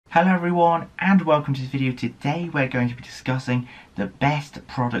Hello everyone and welcome to this video. Today we're going to be discussing the best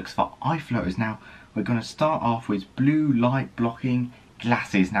products for eye floaters. Now we're going to start off with blue light blocking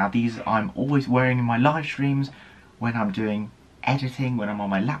glasses. Now these I'm always wearing in my live streams, when I'm doing editing, when I'm on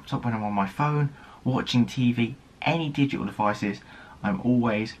my laptop, when I'm on my phone, watching TV, any digital devices, I'm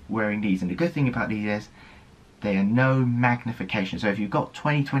always wearing these. And the good thing about these is they are no magnification. So if you've got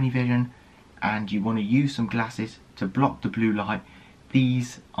 20/20 vision and you want to use some glasses to block the blue light,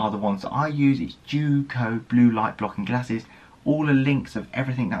 these are the ones that I use. It's Duco blue light blocking glasses. All the links of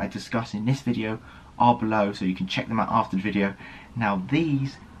everything that I discuss in this video are below, so you can check them out after the video. Now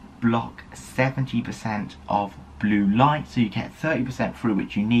these block 70% of blue light, so you get 30% through,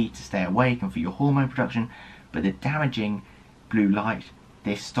 which you need to stay awake and for your hormone production, but the damaging blue light,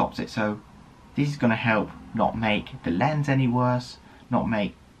 this stops it. So this is going to help not make the lens any worse, not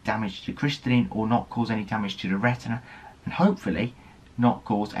make damage to crystalline, or not cause any damage to the retina, and hopefully not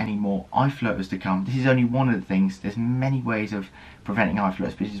cause any more eye floaters to come. This is only one of the things. There's many ways of preventing eye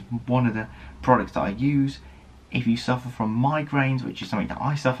floaters, but this is one of the products that I use. If you suffer from migraines, which is something that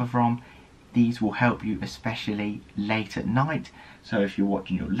I suffer from, these will help you, especially late at night. So if you're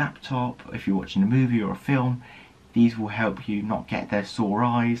watching your laptop, if you're watching a movie or a film, these will help you not get their sore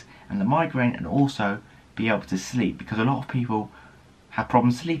eyes and the migraine, and also be able to sleep, because a lot of people have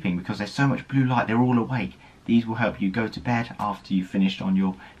problems sleeping because there's so much blue light, they're all awake. These will help you go to bed after you've finished on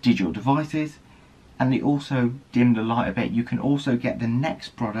your digital devices, and they also dim the light a bit. You can also get the next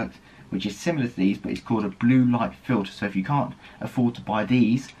product, which is similar to these, but it's called a blue light filter. So if you can't afford to buy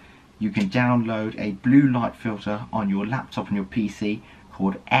these, you can download a blue light filter on your laptop and your PC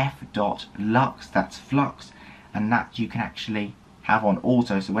called f.lux, that's flux, and that you can actually have on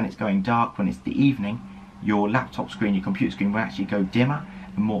auto. So when it's going dark, when it's the evening, your laptop screen, your computer screen will actually go dimmer,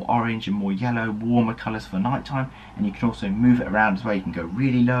 and more orange and more yellow, warmer colours for nighttime. And you can also move it around as well. You can go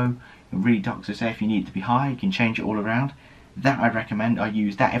really low and really dark. So say if you need it to be high, you can change it all around. That I recommend. I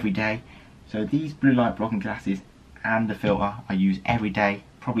use that every day. So these blue light blocking glasses and the filter I use every day,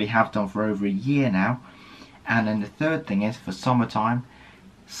 probably have done for over a year now. And then the third thing is, for summertime,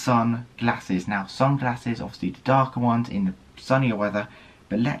 sunglasses. Now sunglasses, obviously the darker ones in the sunnier weather,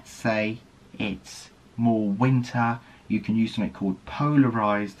 but let's say it's more winter, you can use something called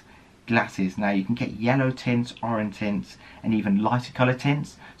polarized glasses. Now you can get yellow tints, orange tints, and even lighter color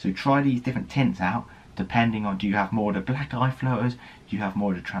tints. So try these different tints out, depending on, do you have more of the black eye floaters, do you have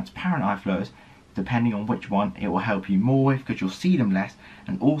more of the transparent eye floaters? Depending on which one, it will help you more with, because you'll see them less.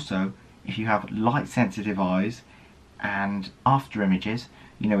 And also, if you have light sensitive eyes and after images,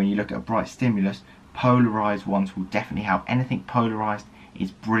 you know, when you look at a bright stimulus, polarized ones will definitely help. Anything polarized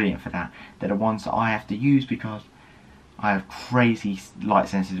is brilliant for that. They're the ones that I have to use because I have crazy light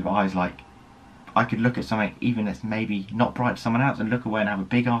sensitive eyes. Like, I could look at something even that's maybe not bright to someone else and look away and have a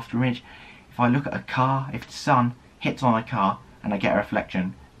big after image. If I look at a car, if the sun hits on a car and I get a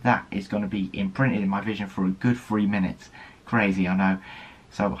reflection, that is going to be imprinted in my vision for a good 3 minutes. Crazy, I know.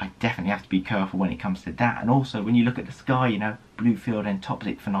 So I definitely have to be careful when it comes to that. And also when you look at the sky, you know, blue field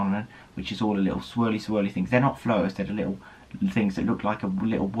entoptic phenomenon, which is all the little swirly things. They're not floaters, they're the little things that look like a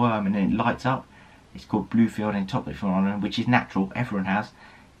little worm and then it lights up. It's called blue field entoptic phenomenon, which is natural, everyone has.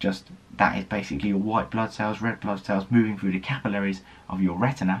 Just that is basically your white blood cells, red blood cells moving through the capillaries of your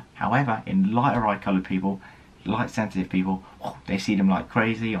retina. However, in lighter eye coloured people, light sensitive people, they see them like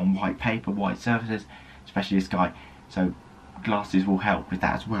crazy on white paper, white surfaces, especially the sky. So glasses will help with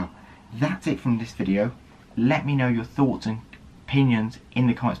that as well. That's it from this video. Let me know your thoughts and opinions in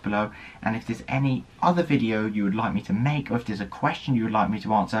the comments below, and if there's any other video you would like me to make, or if there's a question you would like me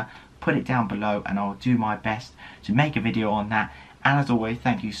to answer, put it down below and I'll do my best to make a video on that. And as always,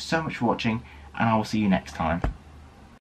 thank you so much for watching, and I will see you next time.